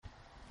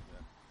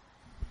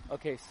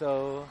Okay,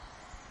 so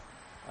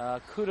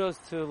kudos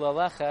to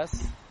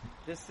Laleches.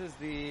 This is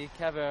the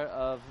kever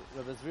of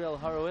Rav Israel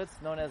Horowitz,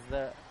 known as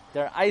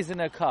Der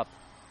Eisene Cup.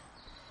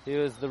 He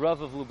was the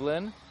Rav of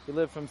Lublin. He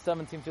lived from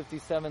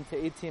 1757 to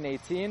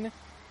 1818.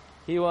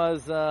 He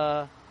was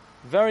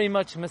very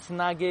much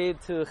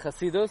misnaged to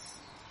Chasidus,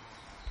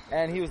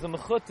 and he was the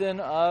mechutin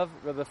of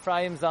Rav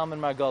Ephraim Zalman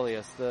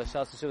Margolius, the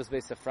Shas Yeshivas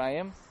Beis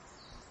Ephraim.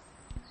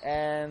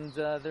 And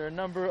there are a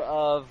number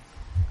of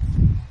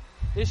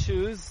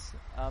issues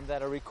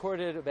that are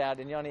recorded about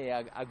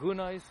Inyani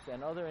Agunois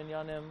and other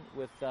Inyanim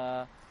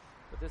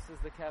but this is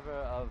the kever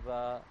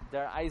of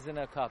Der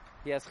Eisene Cup.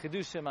 He has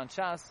Chidushim on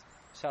Shas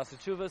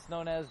Yeshuvas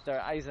known as Der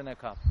Eisene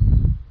Cup.